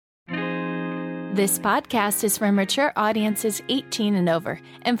This podcast is for mature audiences 18 and over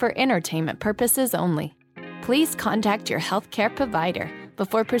and for entertainment purposes only. Please contact your healthcare provider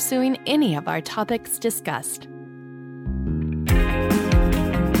before pursuing any of our topics discussed.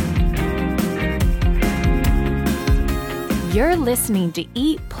 You're listening to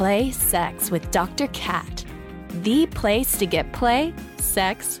Eat, Play, Sex with Dr. Kat, the place to get play,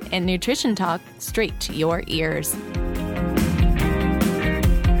 sex, and nutrition talk straight to your ears.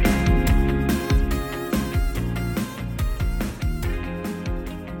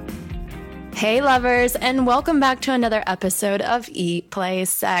 Hey lovers, and welcome back to another episode of Eat, Play,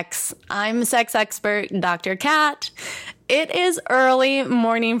 Sex. I'm sex expert Dr. Kat. It is early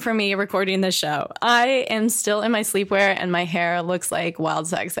morning for me recording this show. I am still in my sleepwear and my hair looks like wild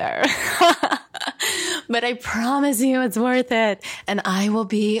sex hair. But I promise you it's worth it and I will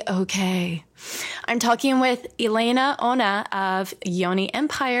be okay. I'm talking with Elena Ona of Yoni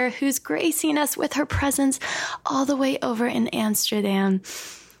Empire, who's gracing us with her presence all the way over in Amsterdam.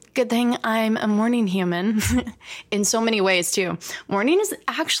 Good thing I'm a morning human in so many ways too. Morning is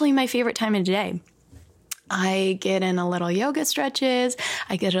actually my favorite time of day. I get in a little yoga stretches,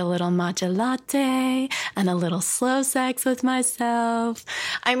 I get a little matcha latte, and a little slow sex with myself.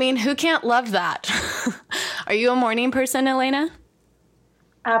 I mean, who can't love that? Are you a morning person, Elena?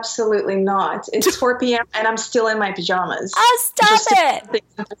 Absolutely not. It's 4 p.m. and I'm still in my pajamas. Oh, stop it!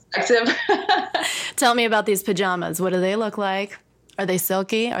 Perspective. Tell me about these pajamas. What do they look like? Are they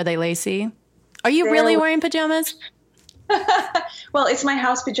silky? Are they lacy? Are you really wearing pajamas? Well, it's my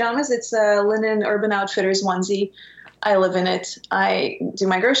house pajamas. It's a linen Urban Outfitters onesie. I live in it. I do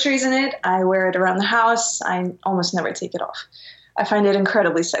my groceries in it. I wear it around the house. I almost never take it off. I find it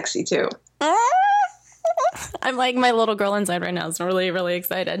incredibly sexy too. I'm like my little girl inside right now. So I'm really, really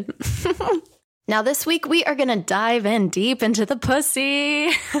excited. Now this week we are going to dive in deep into the pussy.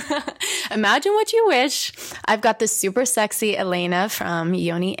 Imagine what you wish. I've got the super sexy Elena from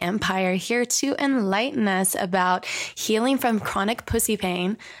Yoni Empire here to enlighten us about healing from chronic pussy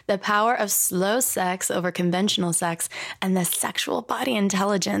pain, the power of slow sex over conventional sex, and the sexual body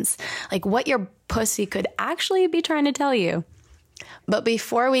intelligence, like what your pussy could actually be trying to tell you. But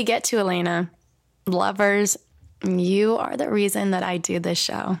before we get to Elena, lovers, you are the reason that I do this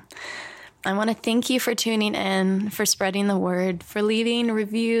show. I want to thank you for tuning in, for spreading the word, for leaving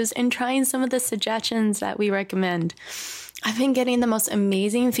reviews, and trying some of the suggestions that we recommend. I've been getting the most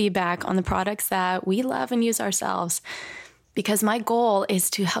amazing feedback on the products that we love and use ourselves because my goal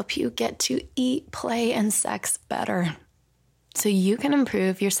is to help you get to eat, play, and sex better so you can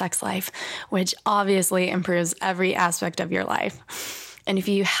improve your sex life, which obviously improves every aspect of your life. And if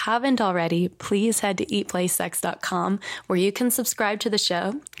you haven't already, please head to eatplaysex.com where you can subscribe to the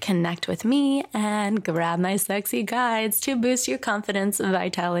show, connect with me, and grab my sexy guides to boost your confidence,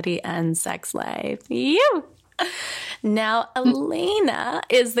 vitality, and sex life. You! Now, Elena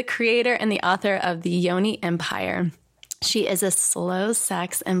is the creator and the author of the Yoni Empire. She is a slow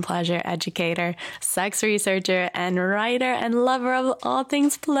sex and pleasure educator, sex researcher, and writer and lover of all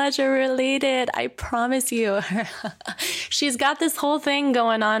things pleasure related. I promise you. She's got this whole thing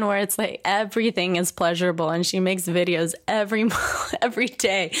going on where it's like everything is pleasurable, and she makes videos every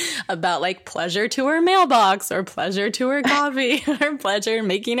day about like pleasure to her mailbox or pleasure to her coffee or pleasure in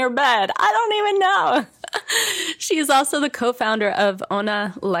making her bed. I don't even know. She is also the co-founder of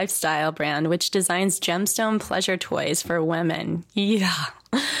Ona Lifestyle brand, which designs gemstone pleasure toys for women. Yeah.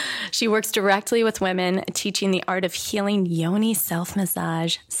 She works directly with women, teaching the art of healing yoni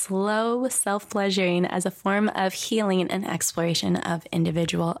self-massage, slow self-pleasuring as a form of healing and exploration of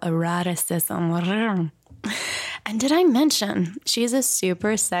individual eroticism. And did I mention she's a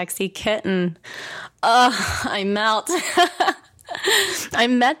super sexy kitten? I melt. I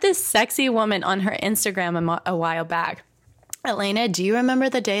met this sexy woman on her Instagram a while back. Elena, do you remember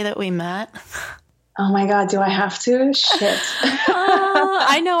the day that we met? Oh my God, do I have to? Shit.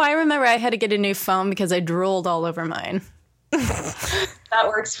 I know. I remember I had to get a new phone because I drooled all over mine. That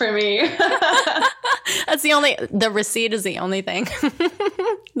works for me. The receipt is the only thing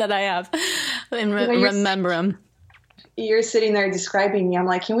that I have. And remember them. You're sitting there describing me. I'm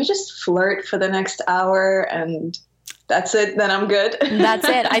like, can we just flirt for the next hour and that's it, then I'm good. That's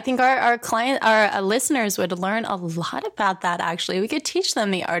it. I think our listeners would learn a lot about that, actually. We could teach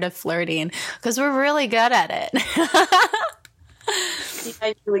them the art of flirting because we're really good at it.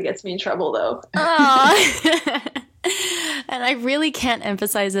 It really gets me in trouble, though. And I really can't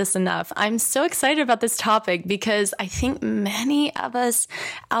emphasize this enough. I'm so excited about this topic because I think many of us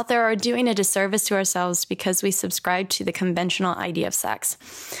out there are doing a disservice to ourselves because we subscribe to the conventional idea of sex.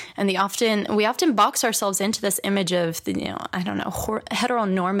 And we often box ourselves into this image of the,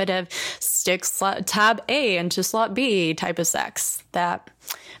 heteronormative stick tab A into slot B type of sex that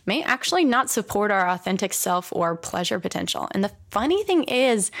may actually not support our authentic self or pleasure potential. And the funny thing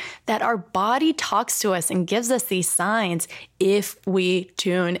is that our body talks to us and gives us these signs if we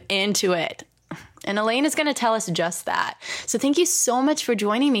tune into it. And Elaine is going to tell us just that. So thank you so much for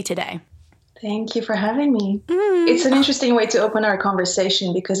joining me today. Thank you for having me. It's an interesting way to open our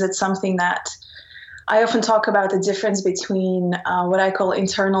conversation because it's something that I often talk about, the difference between what I call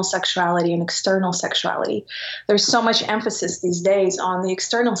internal sexuality and external sexuality. There's so much emphasis these days on the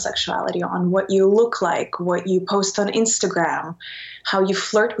external sexuality, on what you look like, what you post on Instagram, how you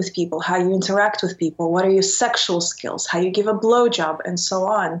flirt with people, how you interact with people, what are your sexual skills, how you give a blowjob, and so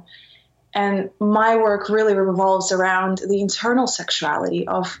on. And my work really revolves around the internal sexuality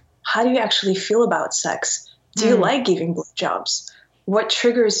of how do you actually feel about sex? Do you like giving blowjobs? What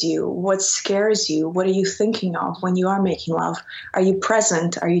triggers you? What scares you? What are you thinking of when you are making love? Are you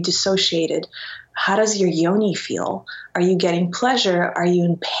present? Are you dissociated? How does your yoni feel? Are you getting pleasure? Are you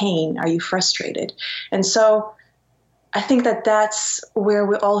in pain? Are you frustrated? And so I think that that's where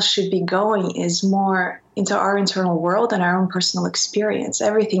we all should be going, is more into our internal world and our own personal experience.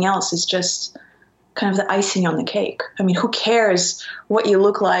 Everything else is just kind of the icing on the cake. I mean, who cares what you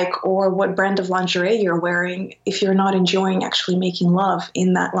look like or what brand of lingerie you're wearing if you're not enjoying actually making love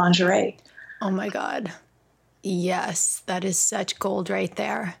in that lingerie? Oh my God. Yes, that is such gold right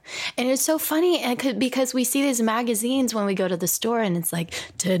there. And it's so funny because we see these magazines when we go to the store and it's like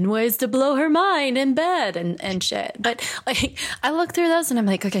 10 ways to blow her mind in bed and shit. But like I look through those and I'm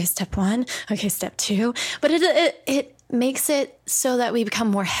like, okay, step 1, okay, step 2. But it makes it so that we become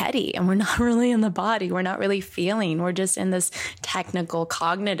more heady and we're not really in the body. We're not really feeling. We're just in this technical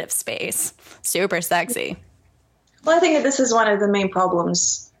cognitive space. Super sexy. Well, I think that this is one of the main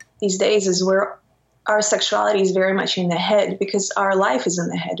problems these days, is where our sexuality is very much in the head, because our life is in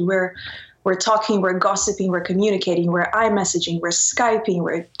the head. We're talking, we're gossiping, we're communicating, we're iMessaging, we're Skyping,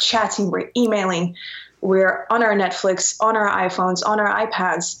 we're chatting, we're emailing, we're on our Netflix, on our iPhones, on our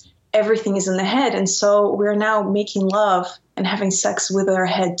iPads. Everything is in the head. And so we're now making love and having sex with our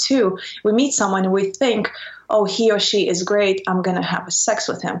head too. We meet someone and we think, oh, he or she is great, I'm going to have a sex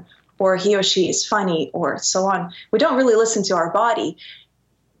with him. Or he or she is funny, or so on. We don't really listen to our body.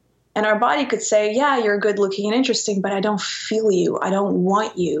 And our body could say, yeah, you're good looking and interesting, but I don't feel you. I don't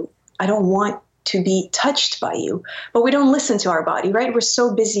want you. I don't want to be touched by you. But we don't listen to our body, right? We're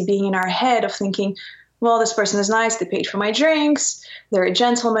so busy being in our head of thinking, well, this person is nice. They paid for my drinks. They're a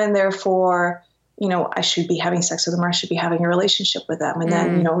gentleman. Therefore, I should be having sex with them, or I should be having a relationship with them. And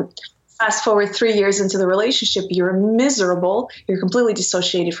then, fast forward 3 years into the relationship, you're miserable. You're completely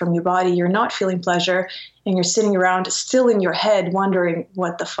dissociated from your body. You're not feeling pleasure. And you're sitting around still in your head wondering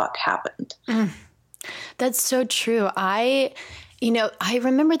what the fuck happened. That's so true. I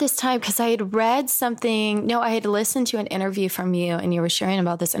remember this time because I had read something. No, I had listened to an interview from you and you were sharing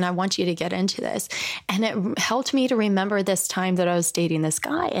about this, and I want you to get into this. And it helped me to remember this time that I was dating this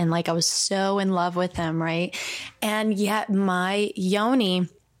guy and like I was so in love with him, right? And yet my yoni,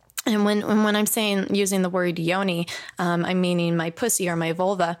 and when I'm saying using the word yoni, I'm meaning my pussy or my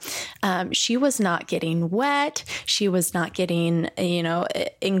vulva. She was not getting wet. She was not getting,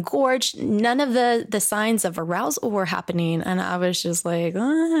 engorged. None of the signs of arousal were happening. And I was just like,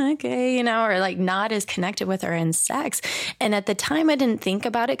 oh, okay, or like not as connected with her in sex. And at the time I didn't think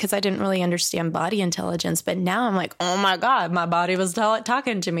about it because I didn't really understand body intelligence. But now I'm like, oh my God, my body was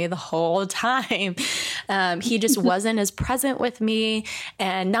talking to me the whole time. He just wasn't as present with me,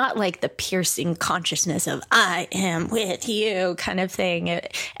 and not like the piercing consciousness of I am with you kind of thing.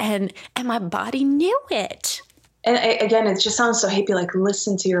 And my body knew it. And again, it just sounds so hippie, like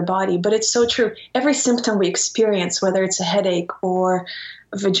listen to your body, but it's so true. Every symptom we experience, whether it's a headache or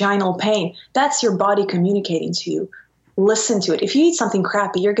vaginal pain, that's your body communicating to you. Listen to it. If you eat something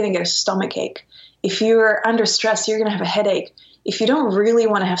crappy, you're going to get a stomach ache. If you're under stress, you're going to have a headache. If you don't really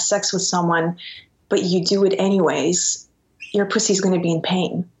want to have sex with someone, but you do it anyways, your pussy's going to be in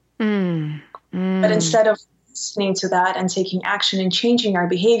pain. But instead of listening to that and taking action and changing our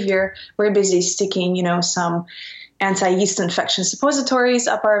behavior, we're busy sticking, some anti-yeast infection suppositories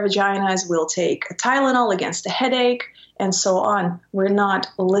up our vaginas. We'll take a Tylenol against a headache and so on. We're not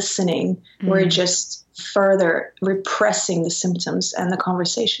listening. We're just further repressing the symptoms and the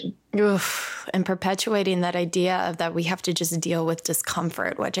conversation. Oof, and perpetuating that idea of that we have to just deal with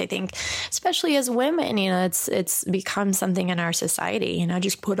discomfort, which I think, especially as women, it's become something in our society,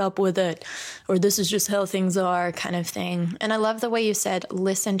 just put up with it, or this is just how things are kind of thing. And I love the way you said,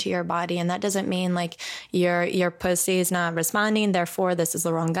 listen to your body. And that doesn't mean like your pussy is not responding, therefore this is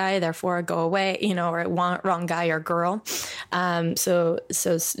the wrong guy, therefore go away, or wrong guy or girl. So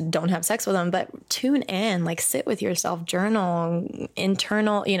don't have sex with them, but tune in, like sit with yourself, journal,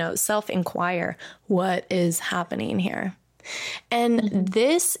 internal, self-inquire what is happening here. And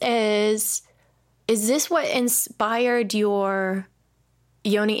this is this what inspired your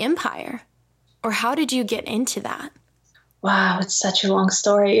Yoni empire? Or how did you get into that? Wow, it's such a long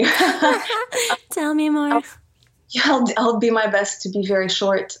story. Tell me more. I'll be my best to be very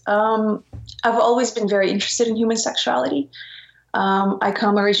short. I've always been very interested in human sexuality. I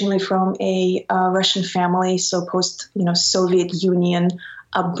come originally from a Russian family, so post, Soviet Union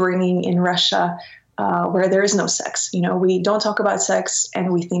upbringing in Russia, where there is no sex. We don't talk about sex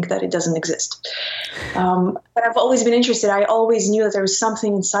and we think that it doesn't exist. But I've always been interested. I always knew that there was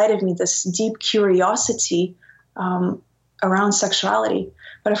something inside of me, this deep curiosity around sexuality.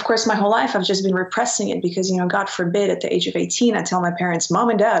 But of course, my whole life I've just been repressing it because, God forbid, at the age of 18, I tell my parents, Mom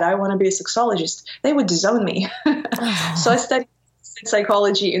and Dad, I want to be a sexologist. They would disown me. So I studied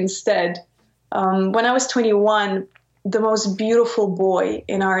psychology instead. When I was 21, the most beautiful boy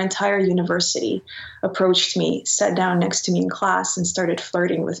in our entire university approached me, sat down next to me in class, and started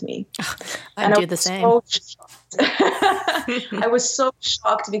flirting with me. I do the same. I was so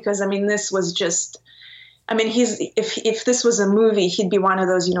shocked because, this was just, if this was a movie, he'd be one of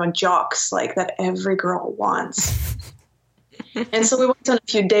those, jocks like that every girl wants. And so we went on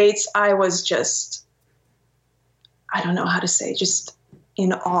a few dates. I was just, I don't know how to say, just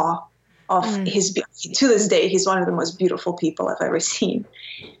in awe of his beauty. To this day, he's one of the most beautiful people I've ever seen.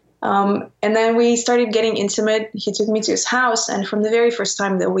 And then we started getting intimate. He took me to his house. And from the very first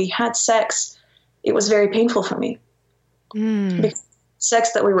time that we had sex, it was very painful for me. Because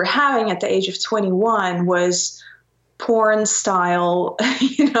sex that we were having at the age of 21 was porn style,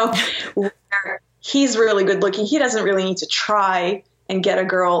 where he's really good looking. He doesn't really need to try and get a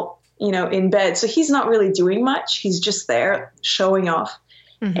girl, in bed. So he's not really doing much. He's just there showing off.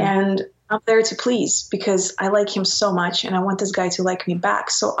 And I'm there to please because I like him so much and I want this guy to like me back.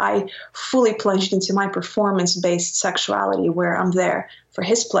 So I fully plunged into my performance-based sexuality where I'm there for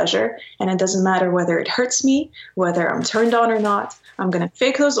his pleasure. And it doesn't matter whether it hurts me, whether I'm turned on or not. I'm going to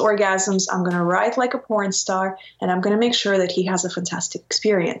fake those orgasms. I'm going to write like a porn star, and I'm going to make sure that he has a fantastic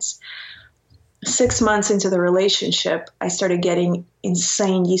experience. 6 months into the relationship, I started getting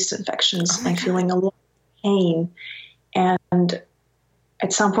insane yeast infections and feeling a lot of pain. And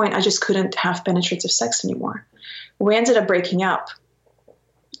at some point, I just couldn't have penetrative sex anymore. We ended up breaking up,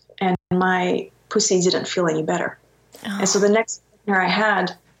 and my pussy didn't feel any better. And so the next partner I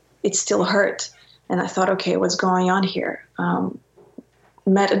had, it still hurt. And I thought, okay, what's going on here?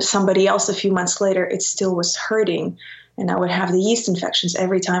 Met somebody else a few months later, it still was hurting. And I would have the yeast infections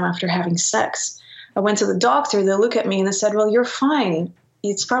every time after having sex. I went to the doctor, they look at me and they said, well, you're fine.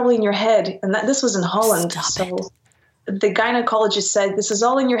 It's probably in your head. And this was in Holland. The gynecologist said, this is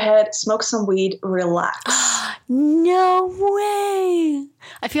all in your head. Smoke some weed, relax. No way.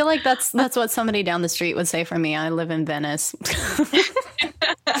 I feel like that's what somebody down the street would say for me. I live in Venice.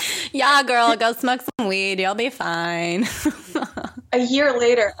 Yeah, girl, go smoke some weed. You'll be fine. A year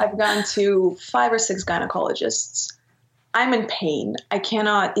later, I've gone to 5 or 6 gynecologists. I'm in pain. I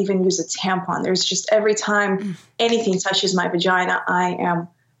cannot even use a tampon. There's just every time anything touches my vagina, I am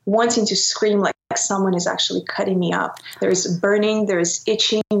wanting to scream like someone is actually cutting me up. There's burning, there's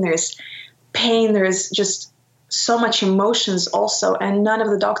itching, there's pain, there's just so much emotions also. And none of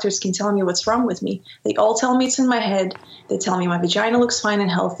the doctors can tell me what's wrong with me. They all tell me it's in my head. They tell me my vagina looks fine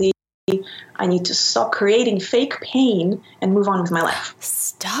and healthy. I need to stop creating fake pain and move on with my life.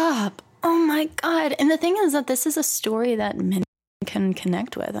 Stop. Oh my God. And the thing is that this is a story that men can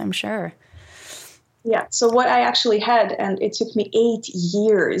connect with, I'm sure. Yeah. So what I actually had, and it took me 8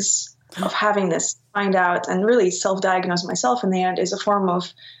 years of having this, find out and really self-diagnose myself in the end, is a form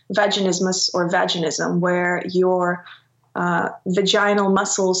of vaginismus or vaginism, where your vaginal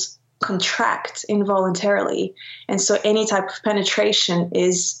muscles contract involuntarily. And so any type of penetration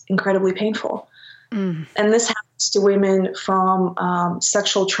is incredibly painful. And this happens to women from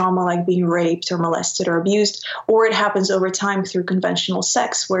sexual trauma, like being raped or molested or abused, or it happens over time through conventional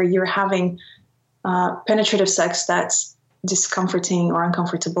sex, where you're having penetrative sex that's discomforting or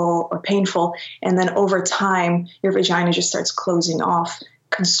uncomfortable or painful. And then over time, your vagina just starts closing off,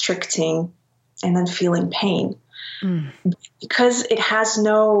 constricting, and then feeling pain. Because it has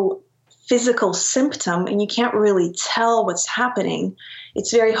no physical symptom and you can't really tell what's happening,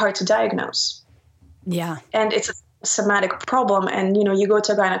 it's very hard to diagnose. Yeah. And it's a somatic problem. And, you go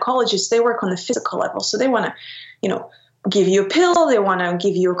to a gynecologist, they work on the physical level. So they want to, give you a pill, they want to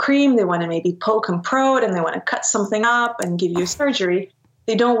give you a cream, they want to maybe poke and prod, and they want to cut something up and give you surgery.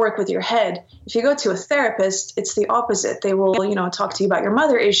 They don't work with your head. If you go to a therapist, it's the opposite. They will, talk to you about your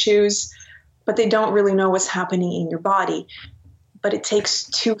mother issues, but they don't really know what's happening in your body. But it takes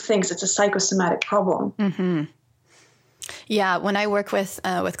two things. It's a psychosomatic problem. Mm-hmm. Yeah, when I work with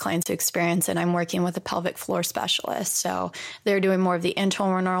clients who experience it, I'm working with a pelvic floor specialist. So they're doing more of the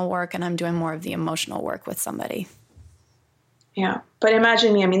internal work, and I'm doing more of the emotional work with somebody. Yeah, but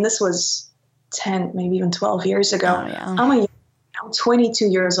imagine me. I mean, this was 10, maybe even 12 years ago. Oh, yeah. I'm 22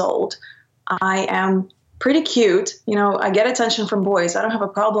 years old. I am pretty cute. I get attention from boys. I don't have a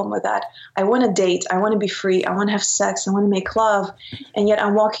problem with that. I want to date. I want to be free. I want to have sex. I want to make love. And yet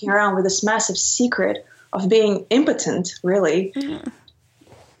I'm walking around with this massive secret of being impotent, really. Mm-hmm.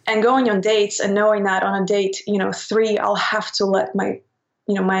 And going on dates and knowing that on a date, 3, I'll have to let my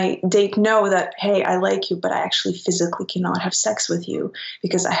date know that, hey, I like you, but I actually physically cannot have sex with you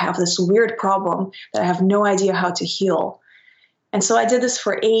because I have this weird problem that I have no idea how to heal. And so I did this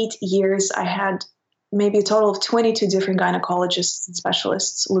for 8 years. I had maybe a total of 22 different gynecologists and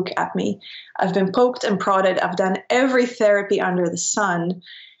specialists look at me. I've been poked and prodded. I've done every therapy under the sun,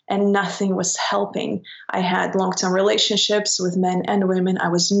 and nothing was helping. I had long-term relationships with men and women. I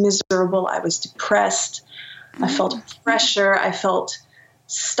was miserable. I was depressed. I felt pressure. I felt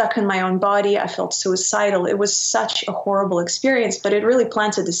stuck in my own body. I felt suicidal. It was such a horrible experience, but it really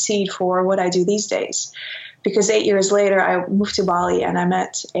planted the seed for what I do these days. Because 8 years later, I moved to Bali and I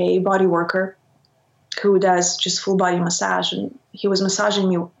met a body worker who does just full body massage. And he was massaging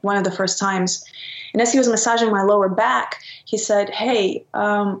me one of the first times. And as he was massaging my lower back, he said, hey,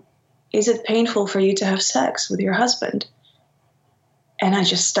 is it painful for you to have sex with your husband? And I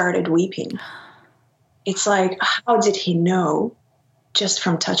just started weeping. It's like, how did he know just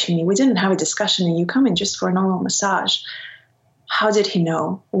from touching me? We didn't have a discussion, and you come in just for a normal massage. How did he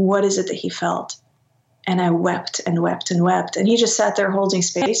know? What is it that he felt? And I wept and wept and wept. And he just sat there holding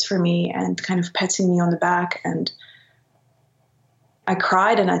space for me and kind of petting me on the back. And I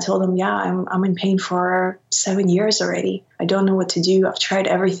cried and I told him, yeah, I'm in pain for 7 years already. I don't know what to do. I've tried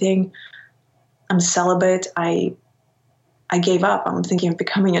everything. I'm celibate. I gave up. I'm thinking of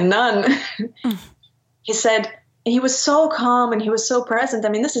becoming a nun. He said, and he was so calm and he was so present. I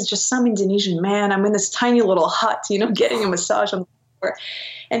mean, this is just some Indonesian man. I'm in this tiny little hut, getting a massage on the floor.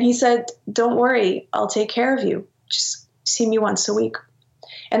 And he said, don't worry, I'll take care of you. Just see me once a week.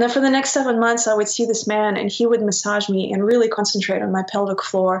 And then for the next 7 months, I would see this man and he would massage me and really concentrate on my pelvic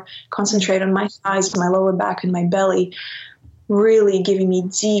floor, concentrate on my thighs, my lower back and my belly, really giving me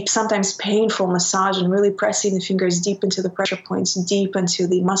deep, sometimes painful massage and really pressing the fingers deep into the pressure points, deep into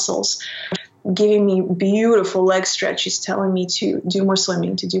the muscles, giving me beautiful leg stretches, telling me to do more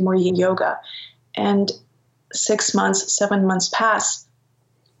swimming, to do more yin yoga. And 6 months, 7 months pass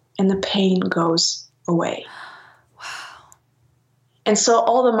and the pain goes away. Wow. And so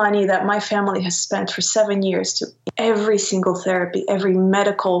all the money that my family has spent for 7 years to every single therapy, every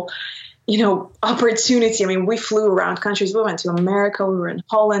medical, opportunity. I mean, we flew around countries. We went to America. We were in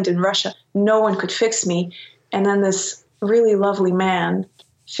Holland and Russia. No one could fix me. And then this really lovely man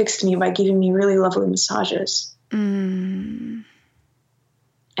fixed me by giving me really lovely massages. Mm.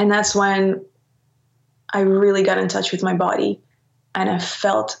 And that's when I really got in touch with my body and I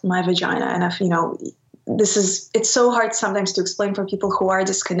felt my vagina. And it's so hard sometimes to explain for people who are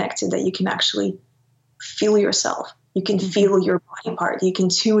disconnected that you can actually feel yourself. You can feel your body part. You can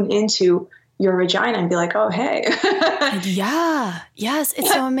tune into your vagina and be like, oh, hey. Yeah. Yes.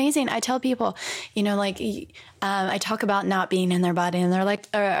 It's so amazing. I tell people, I talk about not being in their body and they're like,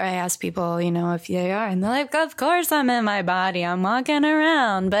 or I ask people, if they are, and they're like, of course I'm in my body. I'm walking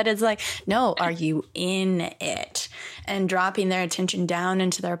around. But it's like, no, are you in it? And dropping their attention down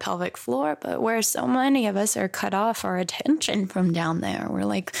into their pelvic floor. But where so many of us are cut off our attention from down there, we're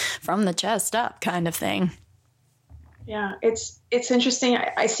like from the chest up kind of thing. Yeah, it's interesting.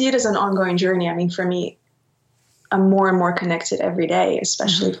 I see it as an ongoing journey. I mean, for me, I'm more and more connected every day,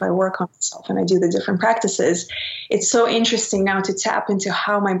 especially if I work on myself and I do the different practices. It's so interesting now to tap into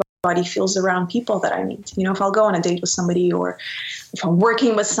how my body feels around people that I meet. If I'll go on a date with somebody or if I'm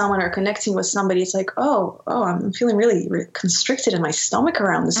working with someone or connecting with somebody, it's like, oh, I'm feeling really constricted in my stomach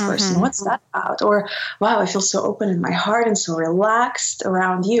around this person. What's that about? Or, wow, I feel so open in my heart and so relaxed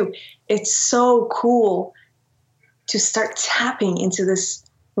around you. It's so cool to start tapping into this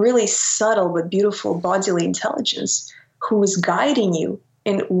really subtle but beautiful bodily intelligence who is guiding you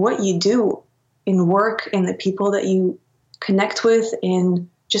in what you do in work, in the people that you connect with, in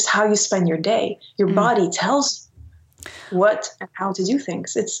just how you spend your day. Your body tells you what and how to do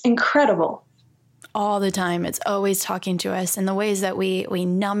things. It's incredible. All the time. It's always talking to us in the ways that we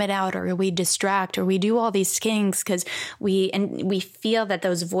numb it out, or we distract, or we do all these things because we feel that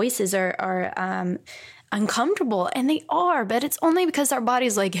those voices are uncomfortable, and they are, but it's only because our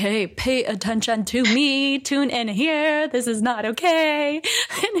body's like, hey, pay attention to me, tune in here, this is not okay.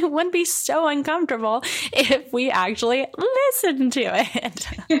 And it wouldn't be so uncomfortable if we actually listened to it.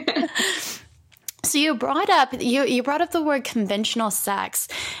 So you brought up the word conventional sex.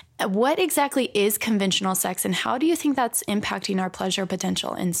 What exactly is conventional sex, and how do you think that's impacting our pleasure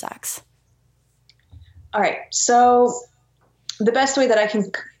potential in sex? All right, so the best way that I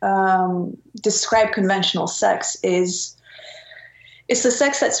can describe conventional sex is it's the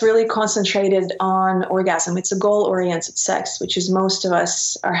sex that's really concentrated on orgasm. It's a goal-oriented sex, which is most of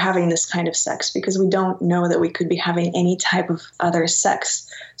us are having this kind of sex because we don't know that we could be having any type of other sex.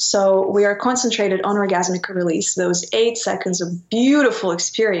 So we are concentrated on orgasmic release, those 8 seconds of beautiful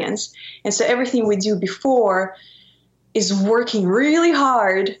experience. And so everything we do before is working really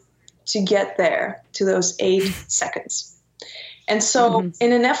hard to get there, to those 8 seconds. And so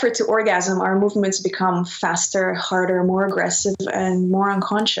in an effort to orgasm, our movements become faster, harder, more aggressive, and more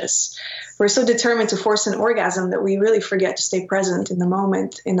unconscious. We're so determined to force an orgasm that we really forget to stay present in the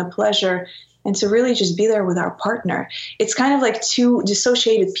moment, in the pleasure, and to really just be there with our partner. It's kind of like 2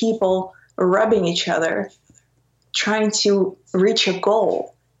 dissociated people rubbing each other, trying to reach a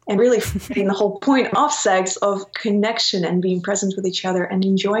goal, and really forgetting the whole point of sex, of connection and being present with each other and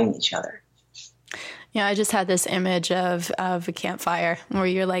enjoying each other. Yeah, I just had this image of a campfire where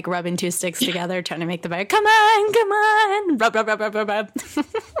you're like rubbing 2 sticks together, trying to make the fire. Come on, rub, rub, rub, rub, rub, rub.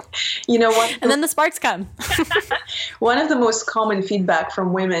 You know what? And then the sparks come. One of the most common feedback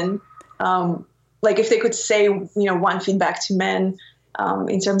from women, like if they could say, one feedback to men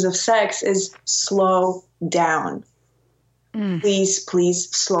in terms of sex is slow down. Please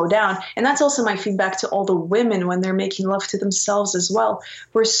slow down. And that's also my feedback to all the women when they're making love to themselves as well.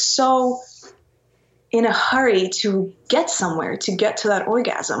 We're so in a hurry to get somewhere, to get to that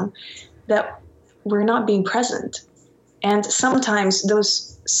orgasm, that we're not being present. And sometimes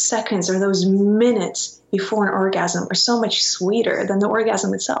those seconds or those minutes before an orgasm are so much sweeter than the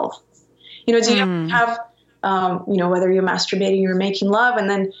orgasm itself. Do you have, whether you're masturbating or making love, and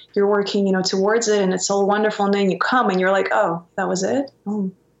then you're working, towards it, and it's all wonderful, and then you come and you're like, oh, that was it? Oh,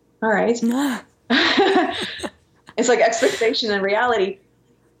 all right. It's like expectation and reality.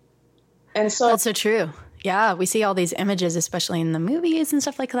 And so that's so true. Yeah, we see all these images, especially in the movies and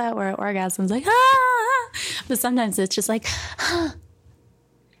stuff like that, where orgasm's like, but sometimes it's just like,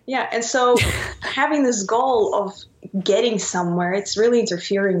 Yeah, and so having this goal of getting somewhere, it's really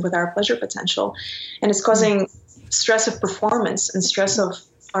interfering with our pleasure potential, and it's causing stress of performance and stress of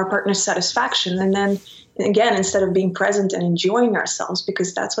our partner's satisfaction. And then again, instead of being present and enjoying ourselves,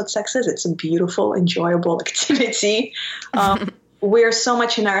 because that's what sex is, it's a beautiful, enjoyable activity. We're so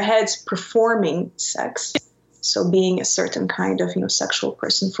much in our heads performing sex, so being a certain kind of sexual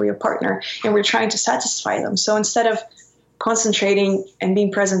person for your partner, and we're trying to satisfy them. So instead of concentrating and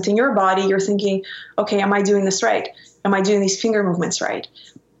being present in your body, you're thinking, okay, am I doing this right? Am I doing these finger movements right?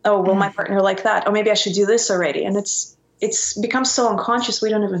 Oh, will my partner like that? Oh, maybe I should do this already. And it's become so unconscious we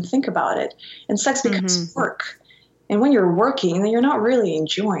don't even think about it. And sex becomes work. And when you're working, then you're not really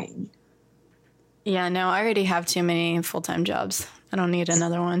enjoying. Yeah, no, I already have too many full-time jobs. I don't need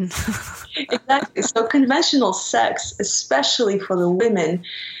another one. Exactly. So conventional sex, especially for the women,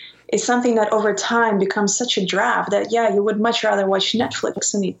 is something that over time becomes such a drag that, you would much rather watch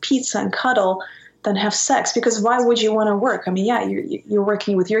Netflix and eat pizza and cuddle than have sex. Because why would you want to work? I mean, you're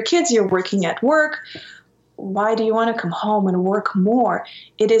working with your kids, you're working at work. Why do you want to come home and work more?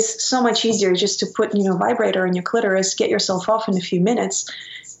 It is so much easier just to put, vibrator on your clitoris, get yourself off in a few minutes,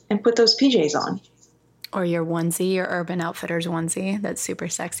 and put those PJs on. Or your onesie, your Urban Outfitters onesie. That's super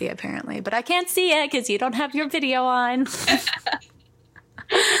sexy, apparently. But I can't see it because you don't have your video on.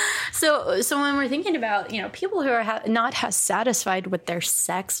 So when we're thinking about, people who are not as satisfied with their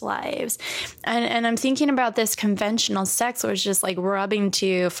sex lives, and I'm thinking about this conventional sex where it's just like rubbing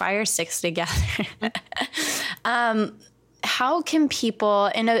 2 fire sticks together. How can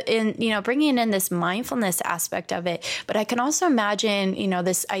people, in bringing in this mindfulness aspect of it, but I can also imagine,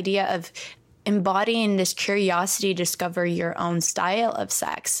 this idea of embodying this curiosity to discover your own style of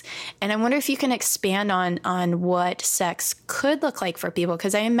sex. And I wonder if you can expand on what sex could look like for people,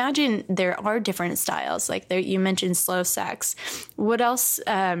 because I imagine there are different styles. Like you mentioned slow sex. What else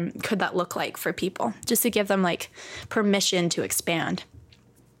could that look like for people, just to give them like permission to expand?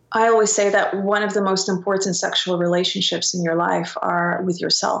 I always say that one of the most important sexual relationships in your life are with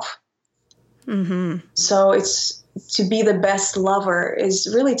yourself. Mm-hmm. So it's to be the best lover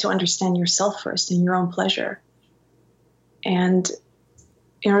is really to understand yourself first and your own pleasure. And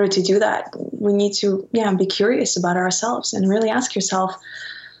in order to do that, we need to be curious about ourselves and really ask yourself,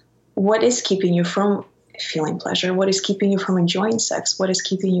 what is keeping you from feeling pleasure? What is keeping you from enjoying sex? What is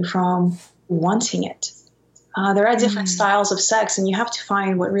keeping you from wanting it? There are different styles of sex, and you have to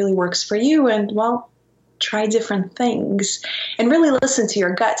find what really works for you and, try different things and really listen to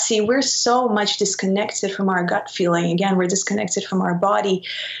your gut. See, we're so much disconnected from our gut feeling. Again, we're disconnected from our body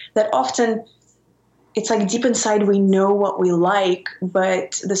that often it's like deep inside we know what we like,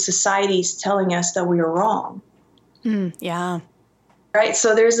 but the society is telling us that we are wrong. Yeah. Right?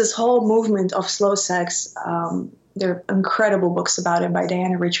 So there's this whole movement of slow sex. There are incredible books about it by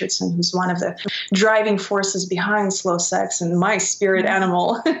Diana Richardson, who's one of the driving forces behind slow sex and my spirit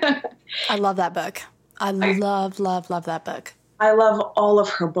animal. I love that book. I love that book. I love all of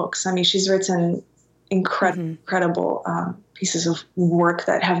her books. I mean, she's written incredible pieces of work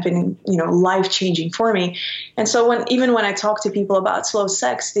that have been, life-changing for me. And so even when I talk to people about slow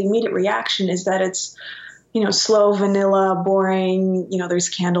sex, the immediate reaction is that it's, slow, vanilla, boring, there's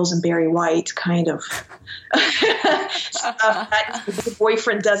candles and Barry White kind of stuff that the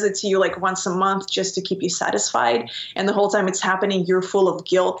boyfriend does it to you like once a month just to keep you satisfied. And the whole time it's happening, you're full of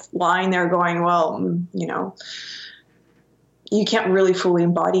guilt, lying there going, you can't really fully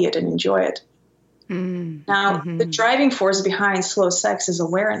embody it and enjoy it. Now, the driving force behind slow sex is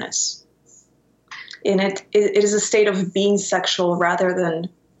awareness. And it is a state of being sexual rather than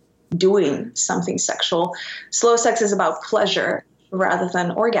doing something sexual. Slow sex is about pleasure rather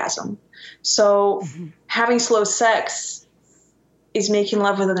than orgasm. So having slow sex is making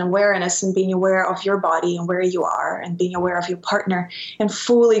love with an awareness and being aware of your body and where you are and being aware of your partner and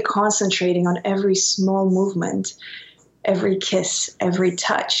fully concentrating on every small movement, every kiss, every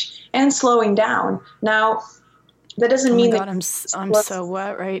touch, and slowing down. Now, that doesn't mean that I'm so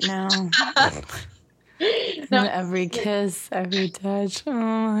wet right now. No. Every kiss, every touch. Oh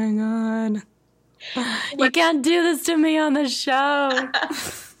my God. You can't do this to me on the show.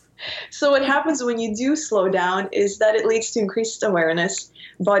 So what happens when you do slow down is that it leads to increased awareness,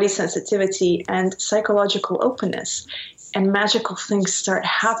 body sensitivity, and psychological openness. And magical things start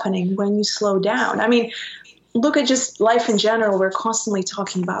happening when you slow down. I mean, look at just life in general. We're constantly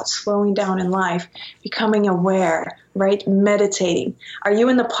talking about slowing down in life, becoming aware, right? Meditating. Are you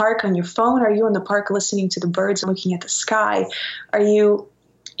in the park on your phone? Are you in the park listening to the birds and looking at the sky? Are you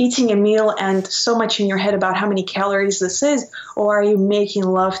eating a meal and so much in your head about how many calories this is? Or are you making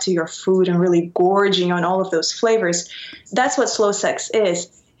love to your food and really gorging on all of those flavors? That's what slow sex is.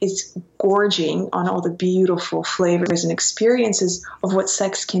 It's gorging on all the beautiful flavors and experiences of what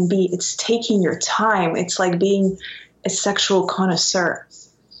sex can be. It's taking your time. It's like being a sexual connoisseur.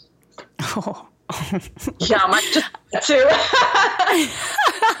 Oh. Yeah, I might just that too.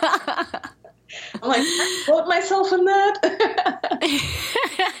 I'm like, I quote myself in that.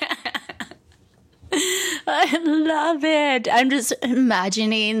 I love it. I'm just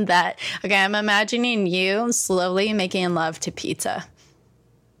imagining that. Okay, I'm imagining you slowly making love to pizza.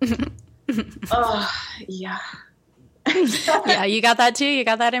 Oh, yeah. Yeah, you got that too? You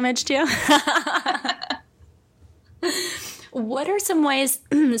got that image too? What are some ways,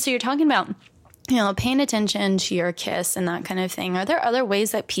 so you're talking about, paying attention to your kiss and that kind of thing. Are there other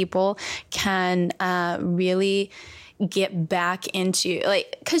ways that people can really get back into,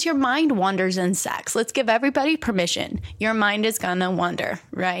 because your mind wanders in sex. Let's give everybody permission. Your mind is going to wander,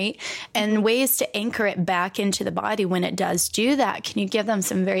 right? And ways to anchor it back into the body when it does do that. Can you give them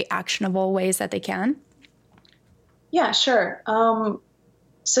some very actionable ways that they can? Yeah, sure.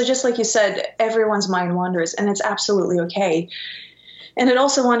 So just like you said, everyone's mind wanders, and it's absolutely okay. And it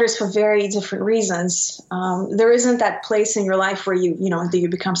also wanders for very different reasons. There isn't that place in your life where you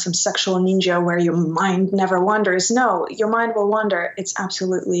become some sexual ninja where your mind never wanders. No, your mind will wander. It's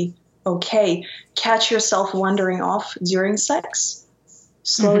absolutely okay. Catch yourself wandering off during sex.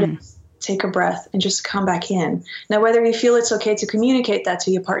 Slow down, take a breath, and just come back in. Now, whether you feel it's okay to communicate that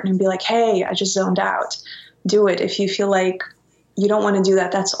to your partner and be like, hey, I just zoned out, do it. If you feel like you don't want to do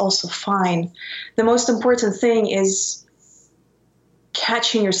that, that's also fine. The most important thing is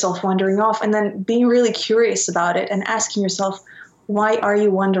catching yourself wandering off and then being really curious about it and asking yourself, Why are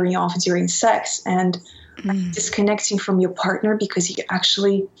you wandering off during sex? And are you disconnecting from your partner because you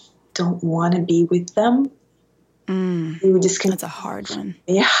actually don't want to be with them? That's a hard one.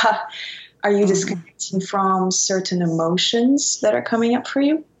 Yeah. Are you disconnecting from certain emotions that are coming up for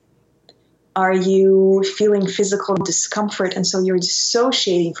you? Are you feeling physical discomfort and so you're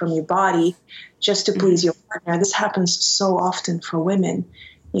dissociating from your body just to please your partner? This happens so often for women.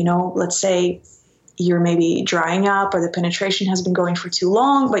 You know, let's say you're maybe drying up or the penetration has been going for too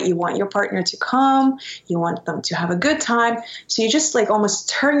long, but you want your partner to come, you want them to have a good time. So you just like almost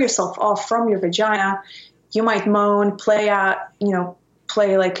turn yourself off from your vagina. You might moan, play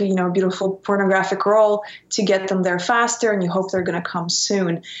like, a beautiful pornographic role to get them there faster, and you hope they're going to come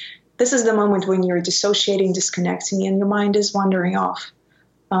soon. This is the moment when you're dissociating, disconnecting, and your mind is wandering off.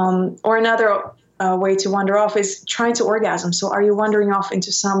 Or another way to wander off is trying to orgasm. So are you wandering off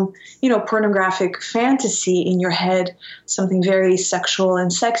into some, pornographic fantasy in your head, something very sexual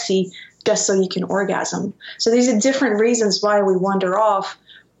and sexy, just so you can orgasm? So these are different reasons why we wander off.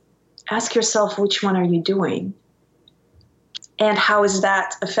 Ask yourself, which one are you doing? And how is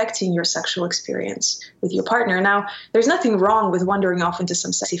that affecting your sexual experience with your partner? Now, there's nothing wrong with wandering off into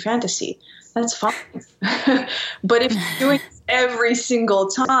some sexy fantasy. That's fine. But if you're doing it every single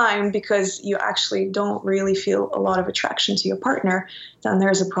time because you actually don't really feel a lot of attraction to your partner, then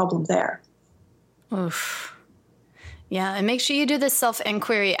there's a problem there. Oof. Yeah, and make sure you do the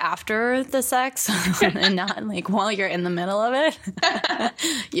self-inquiry after the sex and not like while you're in the middle of it.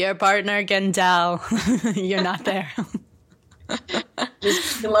 Your partner can tell you're not there.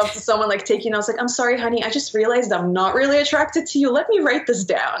 Just love someone like taking notes, like, I'm sorry, honey, I just realized I'm not really attracted to you. Let me write this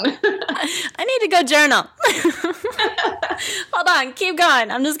down. I need to go journal. Hold on, keep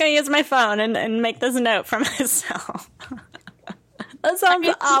going. I'm just going to use my phone and make this note for myself. That sounds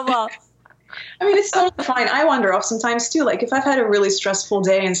awful. I mean, it's totally fine. I wander off sometimes too. Like if I've had a really stressful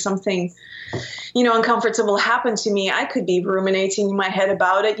day and something, uncomfortable happened to me, I could be ruminating in my head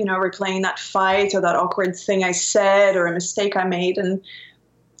about it, replaying that fight or that awkward thing I said or a mistake I made. And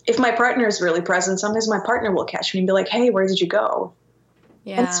if my partner is really present, sometimes my partner will catch me and be like, hey, where did you go?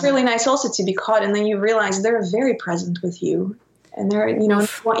 Yeah. And it's really nice also to be caught. And then you realize they're very present with you and they're,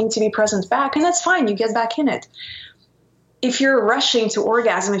 wanting to be present back. And that's fine. You get back in it. If you're rushing to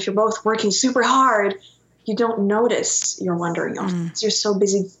orgasm, if you're both working super hard, you don't notice you're wandering off because you're so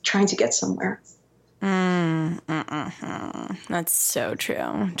busy trying to get somewhere. That's so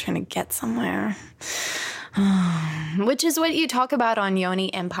true. Trying to get somewhere. Which is what you talk about on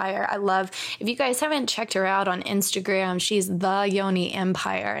Yoni Empire. I love, if you guys haven't checked her out on Instagram, she's the Yoni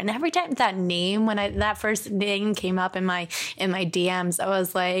Empire. And every time that first name came up in my DMs, I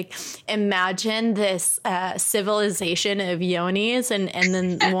was like, imagine this civilization of yonis, and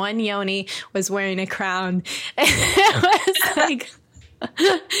then one yoni was wearing a crown. And it was like,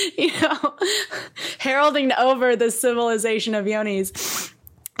 heralding over the civilization of yonis.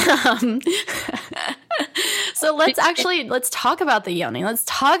 So let's talk about the yoni. Let's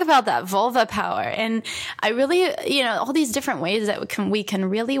talk about that vulva power. And I really, all these different ways that we can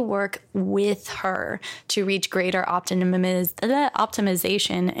really work with her to reach greater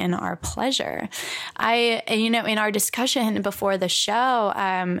optimization in our pleasure. In our discussion before the show,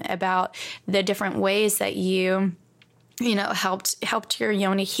 about the different ways that you helped your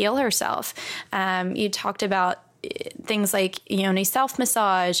yoni heal herself. You talked about things like yoni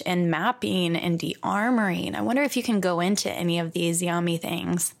self-massage and mapping and de-armoring. I wonder if you can go into any of these yummy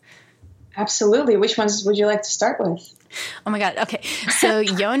things. Absolutely. Which ones would you like to start with? Oh my God. Okay. So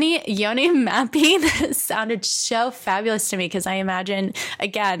yoni mapping sounded so fabulous to me because I imagine,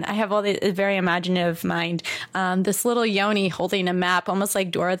 again, I have a very imaginative mind. This little yoni holding a map, almost like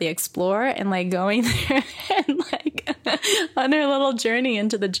Dora the Explorer, and like going there and like on her little journey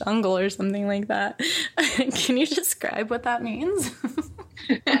into the jungle or something like that. Can you describe what that means?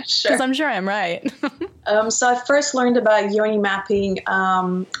 Sure. Because I'm sure I'm right. So I first learned about yoni mapping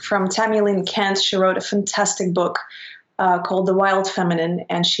from Tammy Lynn Kent. She wrote a fantastic book called The Wild Feminine,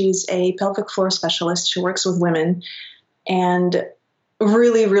 and she's a pelvic floor specialist. She works with women, and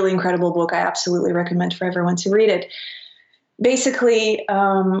really, really incredible book. I absolutely recommend for everyone to read it. Basically,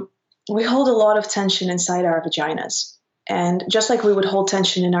 we hold a lot of tension inside our vaginas. And just like we would hold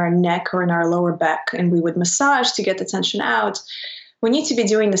tension in our neck or in our lower back, and we would massage to get the tension out, we need to be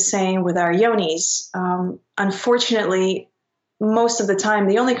doing the same with our yonis. Unfortunately, most of the time,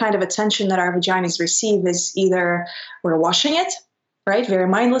 the only kind of attention that our vaginas receive is either we're washing it, right, very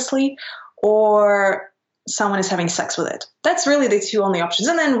mindlessly, or someone is having sex with it. That's really the two only options.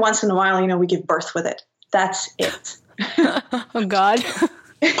 And then once in a while, we give birth with it. That's it. Oh, God.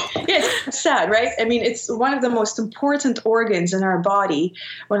 Yeah, it's sad, right? I mean, it's one of the most important organs in our body,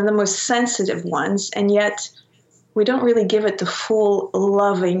 one of the most sensitive ones, and yet we don't really give it the full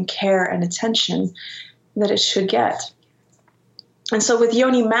loving care and attention that it should get. And so with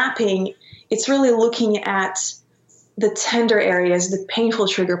yoni mapping, it's really looking at the tender areas, the painful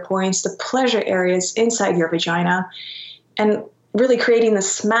trigger points, the pleasure areas inside your vagina, and really creating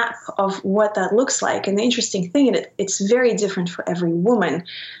this map of what that looks like. And the interesting thing, it's very different for every woman.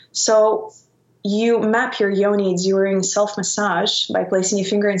 So you map your yoni during self-massage by placing your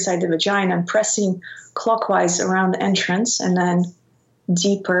finger inside the vagina and pressing clockwise around the entrance, and then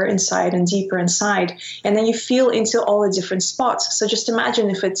deeper inside and deeper inside. And then you feel into all the different spots. So just imagine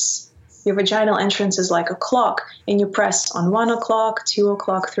if it's your vaginal entrance is like a clock, and you press on 1 o'clock, 2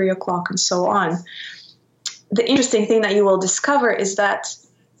 o'clock, 3 o'clock, and so on. The interesting thing that you will discover is that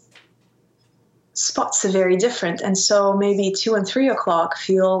spots are very different. And so maybe 2 and 3 o'clock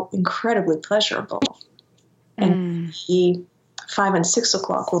feel incredibly pleasurable. And maybe 5 and 6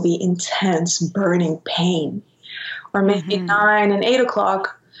 o'clock will be intense, burning pain. Or maybe 9 and 8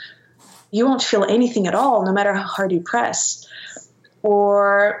 o'clock, you won't feel anything at all, no matter how hard you press.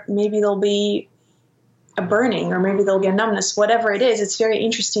 Or maybe there'll be a burning, or maybe there'll be a numbness. Whatever it is, it's very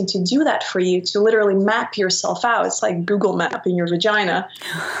interesting to do that for you, to literally map yourself out. It's like Google mapping your vagina,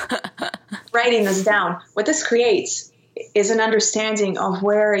 writing this down. What this creates is an understanding of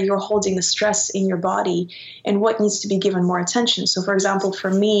where you're holding the stress in your body and what needs to be given more attention. So, for example, for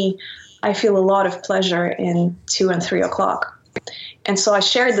me, I feel a lot of pleasure in 2 and 3 o'clock. And so I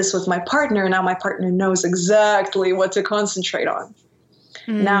shared this with my partner. Now my partner knows exactly what to concentrate on.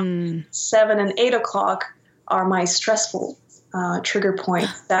 Now, 7 and 8 o'clock are my stressful trigger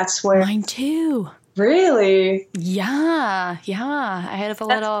points. That's where mine too. Really? Yeah. I had a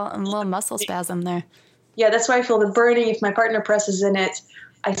little muscle spasm there. Yeah, that's why I feel the burning. If my partner presses in it,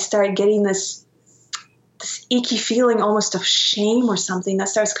 I start getting this icky feeling, almost of shame or something that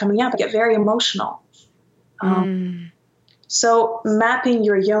starts coming up. I get very emotional. So mapping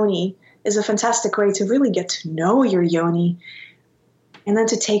your yoni is a fantastic way to really get to know your yoni, and then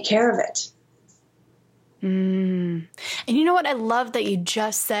to take care of it. And you know what I love that you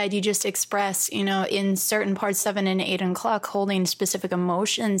just said, you just expressed, in certain parts, 7 and 8 o'clock, holding specific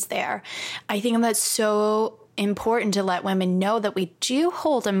emotions there. I think that's so important to let women know that we do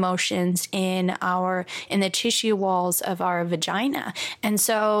hold emotions in the tissue walls of our vagina. And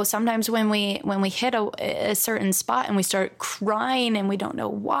so sometimes when we hit a certain spot and we start crying and we don't know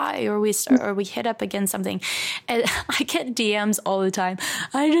why, or we hit up against something, and I get DMs all the time.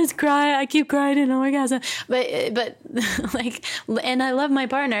 I just cry. I keep crying and oh my God. But like, and I love my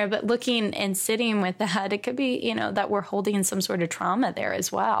partner, but looking and sitting with that, it could be, that we're holding some sort of trauma there as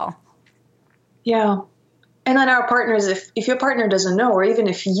well. Yeah. And then our partners, if your partner doesn't know, or even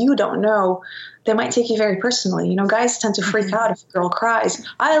if you don't know, they might take you very personally. Guys tend to freak out if a girl cries.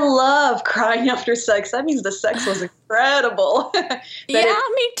 I love crying after sex. That means the sex was incredible. Me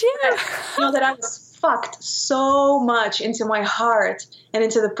too. That I was fucked so much into my heart and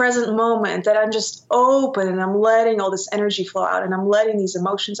into the present moment that I'm just open and I'm letting all this energy flow out and I'm letting these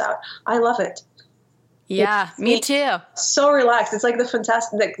emotions out. I love it. Yeah, me too. So relaxed. It's like the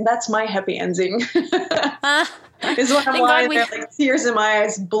fantastic, that's my happy ending. Is when I'm lying there, like tears in my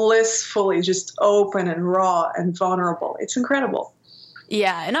eyes, blissfully just open and raw and vulnerable. It's incredible.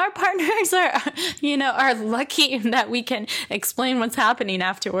 Yeah, and our partners are lucky that we can explain what's happening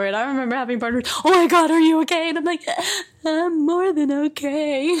afterward. I remember having partners, oh my God, are you okay? And I'm like, I'm more than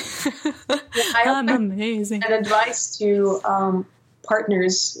okay. I'm amazing. And advice to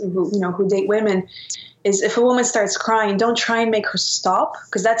partners who date women is if a woman starts crying, don't try and make her stop,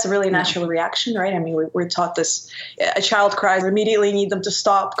 because that's a really natural reaction, right? I mean, we're taught this. A child cries, we immediately need them to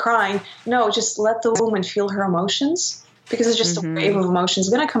stop crying. No, just let the woman feel her emotions, because it's just a wave of emotions.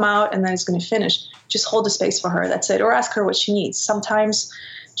 It's going to come out and then it's going to finish. Just hold the space for her. That's it. Or ask her what she needs. Sometimes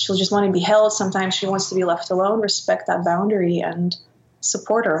she'll just want to be held. Sometimes she wants to be left alone. Respect that boundary and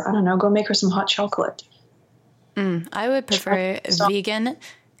support her. I don't know. Go make her some hot chocolate. I would prefer vegan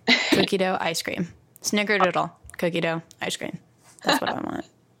cookie dough ice cream. Snickerdoodle cookie dough ice cream. That's what I want.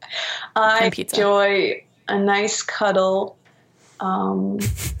 I enjoy a nice cuddle.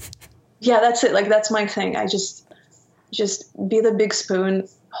 Yeah, that's it. Like, that's my thing. I just be the big spoon.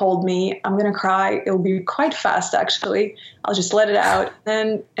 Hold me. I'm gonna cry. It'll be quite fast, actually. I'll just let it out,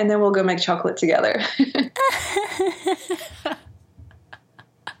 and then we'll go make chocolate together.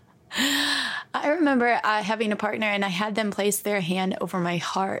 I remember having a partner and I had them place their hand over my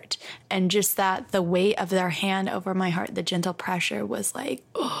heart, and just the weight of their hand over my heart, the gentle pressure was like,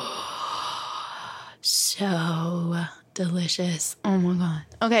 so Delicious. Oh my God.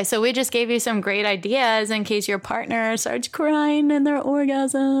 Okay, so we just gave you some great ideas in case your partner starts crying in their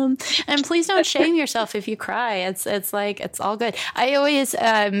orgasm. And please don't shame yourself if you cry. It's like, it's all good. I always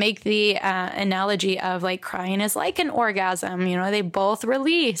make the analogy of like crying is like an orgasm. You know, they both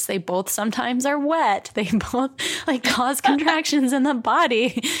release. They both sometimes are wet. They both like cause contractions in the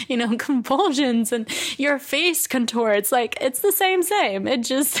body, you know, convulsions, and your face contorts. Like, it's the same. It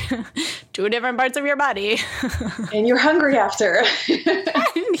just two different parts of your body. And you're hungry after.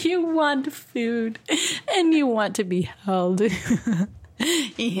 And you want food. And you want to be held.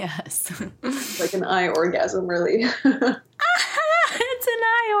 Yes. Like an eye orgasm, really. It's an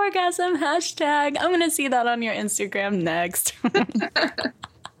eye orgasm hashtag. I'm going to see that on your Instagram next.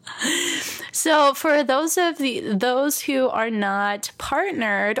 So for those who are not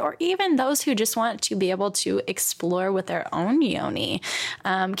partnered, or even those who just want to be able to explore with their own yoni,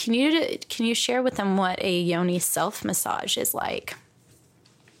 can you share with them what a yoni self massage is like?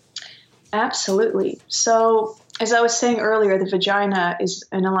 Absolutely. So as I was saying earlier, the vagina is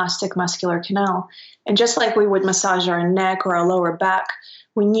an elastic muscular canal, and just like we would massage our neck or our lower back,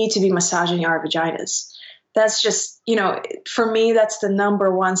 we need to be massaging our vaginas. That's just, you know, for me, that's the number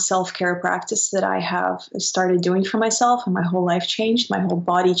one self-care practice that I have started doing for myself, and my whole life changed. My whole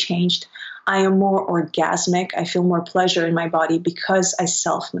body changed. I am more orgasmic. I feel more pleasure in my body because I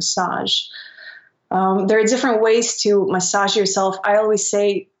self-massage. There are different ways to massage yourself. I always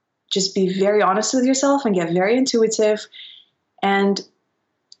say, just be very honest with yourself and get very intuitive. And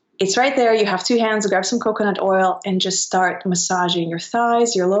it's right there. You have two hands, grab some coconut oil and just start massaging your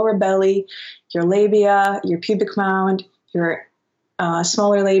thighs, your lower belly, your labia, your pubic mound, your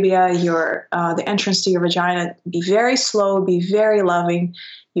smaller labia, your the entrance to your vagina. Be very slow, be very loving.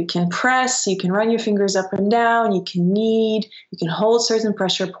 You can press, you can run your fingers up and down, you can knead, you can hold certain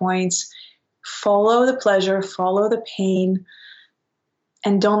pressure points. Follow the pleasure, follow the pain,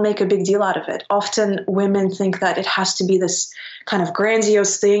 and don't make a big deal out of it. Often women think that it has to be this kind of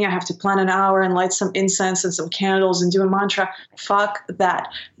grandiose thing. I have to plan an hour and light some incense and some candles and do a mantra. Fuck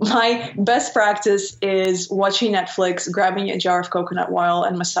that. My best practice is watching Netflix, grabbing a jar of coconut oil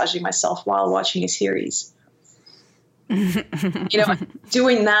and massaging myself while watching a series. You know,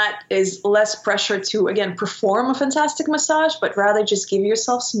 doing that is less pressure to, again, perform a fantastic massage, but rather just give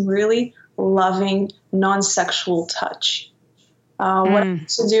yourself some really loving, non-sexual touch. What I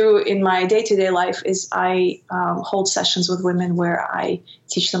also do in my day-to-day life is I hold sessions with women where I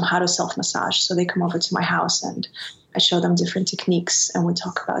teach them how to self-massage. So they come over to my house and I show them different techniques, and we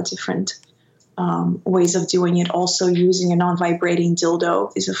talk about different ways of doing it. Also, using a non-vibrating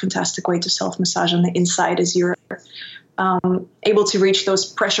dildo is a fantastic way to self-massage on the inside, as you're able to reach those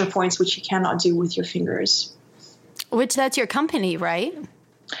pressure points which you cannot do with your fingers. Which, that's your company, right?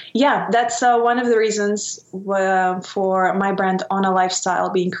 Yeah, that's one of the reasons for my brand On a Lifestyle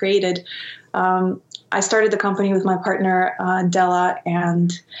being created. I started the company with my partner, Della,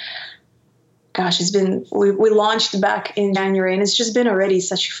 and gosh, we launched back in January, and it's just been already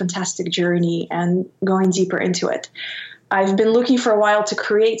such a fantastic journey and going deeper into it. I've been looking for a while to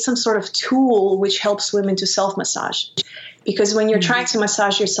create some sort of tool which helps women to self-massage, because when you're trying to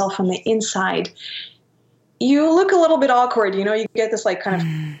massage yourself from the inside, you look a little bit awkward. You know, you get this like kind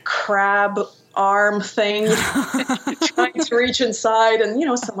of crab arm thing trying to reach inside. And, you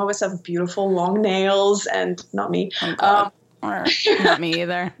know, some of us have beautiful long nails, and not me. Not me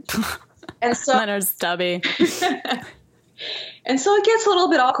either. And so mine are stubby. And so it gets a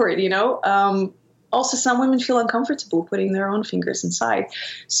little bit awkward, you know. Also, some women feel uncomfortable putting their own fingers inside.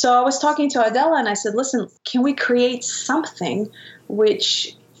 So I was talking to Adela and I said, listen, can we create something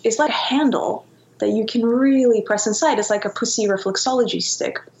which is like a handle that you can really press inside? It's like a pussy reflexology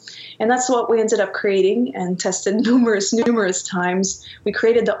stick. And that's what we ended up creating and tested numerous times. We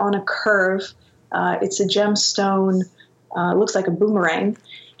created the On a Curve. It's a gemstone, looks like a boomerang.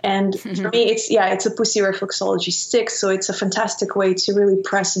 And for me, it's a pussy reflexology stick. So it's a fantastic way to really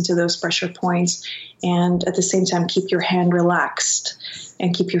press into those pressure points and at the same time keep your hand relaxed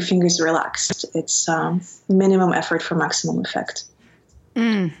and keep your fingers relaxed. It's minimum effort for maximum effect.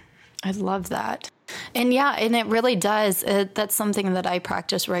 I love that. And yeah, and it really does. That's something that I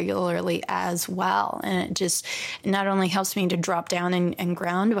practice regularly as well. And it just not only helps me to drop down and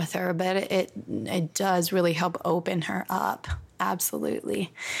ground with her, but it does really help open her up.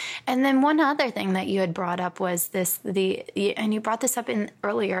 Absolutely. And then one other thing that you had brought up was and you brought this up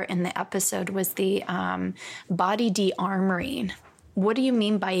earlier in the episode, was the body de-armoring. What do you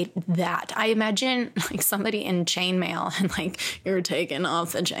mean by that? I imagine like somebody in chainmail and like you're taking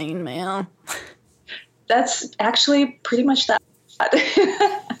off the chainmail. That's actually pretty much that.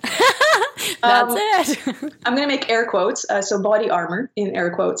 That's it. I'm going to make air quotes. So body armor, in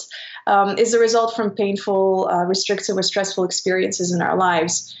air quotes, is the result from painful, restrictive, or stressful experiences in our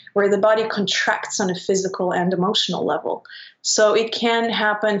lives where the body contracts on a physical and emotional level. So it can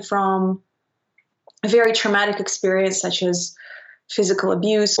happen from a very traumatic experience such as physical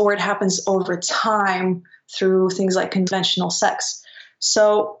abuse, or it happens over time through things like conventional sex.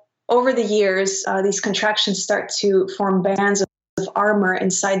 So over the years, these contractions start to form bands of armor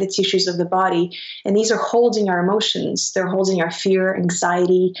inside the tissues of the body. And these are holding our emotions. They're holding our fear,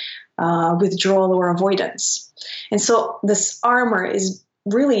 anxiety, withdrawal, or avoidance. And so this armor is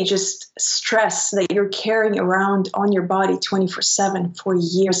really just stress that you're carrying around on your body 24/7 for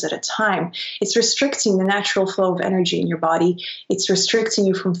years at a time. It's restricting the natural flow of energy in your body. It's restricting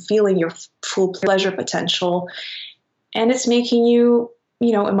you from feeling your full pleasure potential. And it's making you,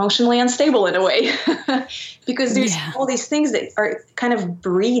 emotionally unstable in a way because there's all these things that are kind of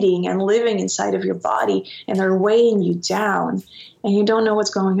breeding and living inside of your body, and they're weighing you down, and you don't know what's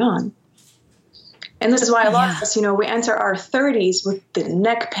going on. And this is why a lot of us, we enter our 30s with the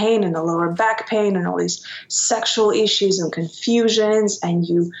neck pain and the lower back pain and all these sexual issues and confusions, and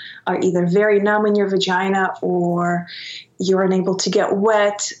you are either very numb in your vagina, or you're unable to get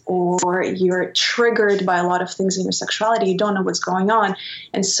wet, or you're triggered by a lot of things in your sexuality. You don't know what's going on.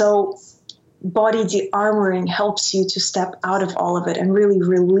 And so body de-armoring helps you to step out of all of it and really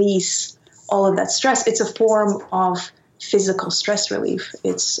release all of that stress. It's a form of physical stress relief.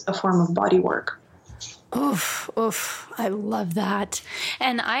 It's a form of body work. Oof, I love that.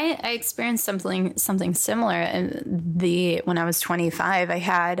 And I experienced something similar. When I was 25, I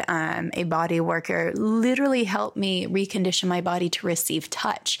had a body worker literally help me recondition my body to receive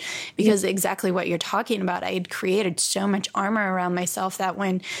touch, because exactly what you're talking about, I had created so much armor around myself that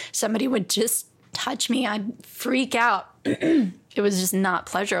when somebody would just touch me, I'd freak out. It was just not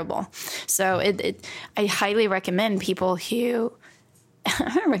pleasurable. So I highly recommend people who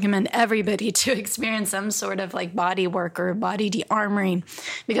I recommend everybody to experience some sort of like body work or body de-armoring,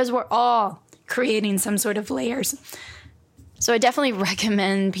 because we're all creating some sort of layers. So I definitely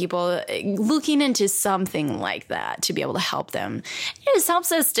recommend people looking into something like that to be able to help them. It just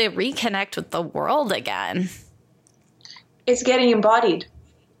helps us to reconnect with the world again. It's getting embodied.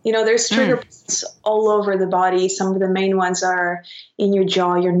 There's trigger points all over the body. Some of the main ones are in your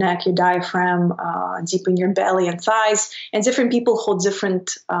jaw, your neck, your diaphragm, deep in your belly and thighs. And different people hold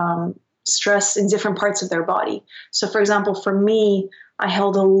different stress in different parts of their body. So, for example, for me, I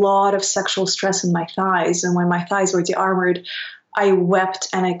held a lot of sexual stress in my thighs. And when my thighs were de-armored, I wept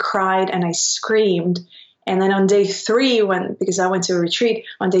and I cried and I screamed. And then on day 3, because I went to a retreat,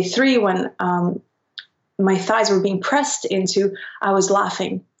 on day 3, when my thighs were being pressed into, I was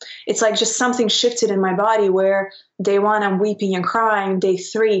laughing. It's like just something shifted in my body where day 1, I'm weeping and crying. Day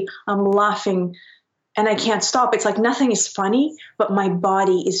 3, I'm laughing and I can't stop. It's like nothing is funny, but my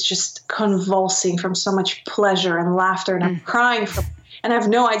body is just convulsing from so much pleasure and laughter, and I'm crying and I have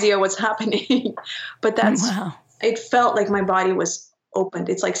no idea what's happening. But it felt like my body was opened.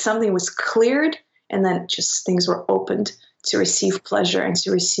 It's like something was cleared, and then just things were opened to receive pleasure and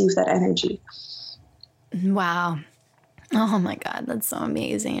to receive that energy. Wow. Oh my God, that's so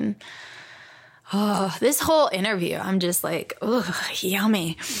amazing. Oh, this whole interview, I'm just like, oh,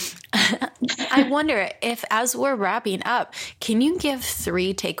 yummy. I wonder if, as we're wrapping up, can you give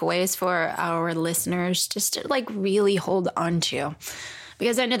 3 takeaways for our listeners just to like really hold on to?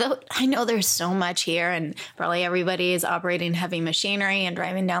 Because I know there's so much here, and probably everybody is operating heavy machinery and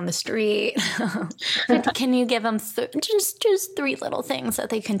driving down the street. Can you give them just 3 little things that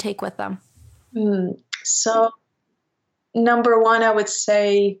they can take with them? So, number 1, I would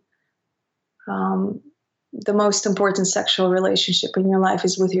say the most important sexual relationship in your life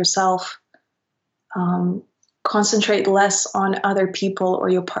is with yourself. Concentrate less on other people or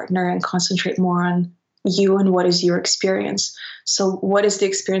your partner and concentrate more on you and what is your experience. So what is the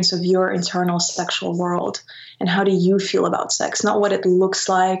experience of your internal sexual world, and how do you feel about sex? Not what it looks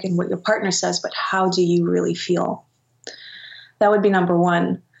like and what your partner says, but how do you really feel? That would be number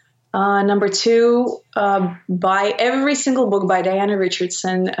 1. Number 2, buy every single book by Diana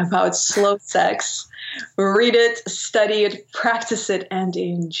Richardson about slow sex. Read it, study it, practice it, and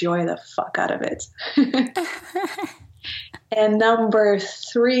enjoy the fuck out of it. And number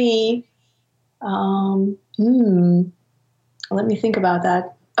 3, let me think about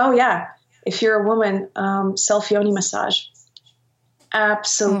that. Oh yeah, if you're a woman, self-yoni massage.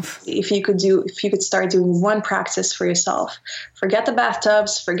 Absolutely. If you could start doing one practice for yourself, forget the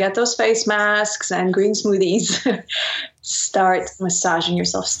bathtubs, forget those face masks and green smoothies. Start massaging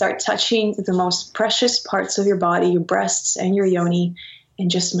yourself. Start touching the most precious parts of your body, your breasts and your yoni, and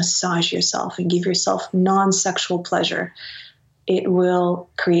just massage yourself and give yourself non-sexual pleasure, it will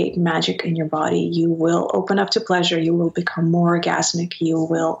create magic in your body. You will open up to pleasure. You will become more orgasmic. You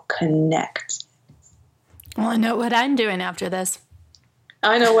will connect. Well, I know what I'm doing after this.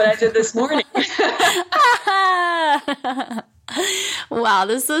 I know what I did this morning. Wow,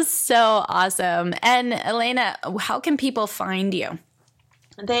 this is so awesome. And Elena, how can people find you?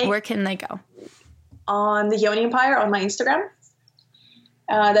 Where can they go? On the Yoni Empire on my Instagram.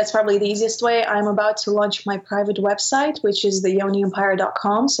 That's probably the easiest way. I'm about to launch my private website, which is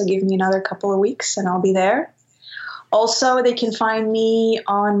theyoniempire.com. So give me another couple of weeks and I'll be there. Also, they can find me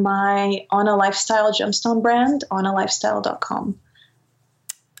on my Anna Lifestyle gemstone brand, annalifestyle.com.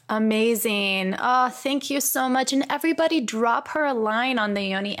 Amazing. Oh, thank you so much. And everybody drop her a line on the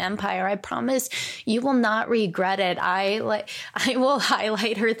Yoni Empire. I promise you will not regret it. I will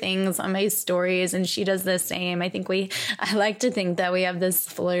highlight her things on my stories and she does the same. I like to think that we have this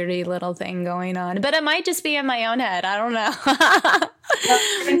flirty little thing going on, but it might just be in my own head. I don't know.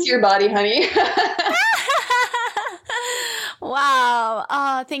 Into your body, honey. Wow.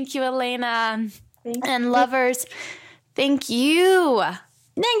 Oh, thank you, Elena. And lovers, thank you.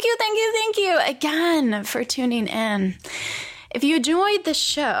 Thank you again for tuning in. If you enjoyed the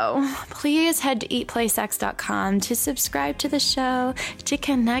show, please head to eatplaysex.com to subscribe to the show, to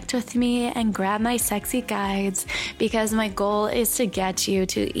connect with me, and grab my sexy guides, because my goal is to get you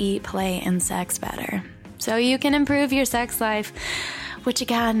to eat, play, and sex better so you can improve your sex life, which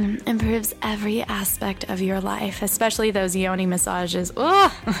again improves every aspect of your life, especially those yoni massages.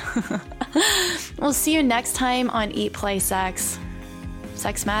 Oh! We'll see you next time on Eat, Play, Sex.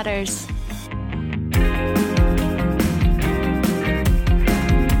 Sex matters.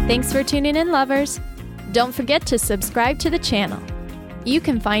 Thanks for tuning in, lovers. Don't forget to subscribe to the channel. You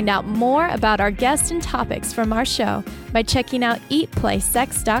can find out more about our guests and topics from our show by checking out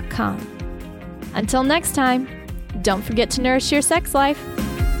eatplaysex.com. Until next time, don't forget to nourish your sex life.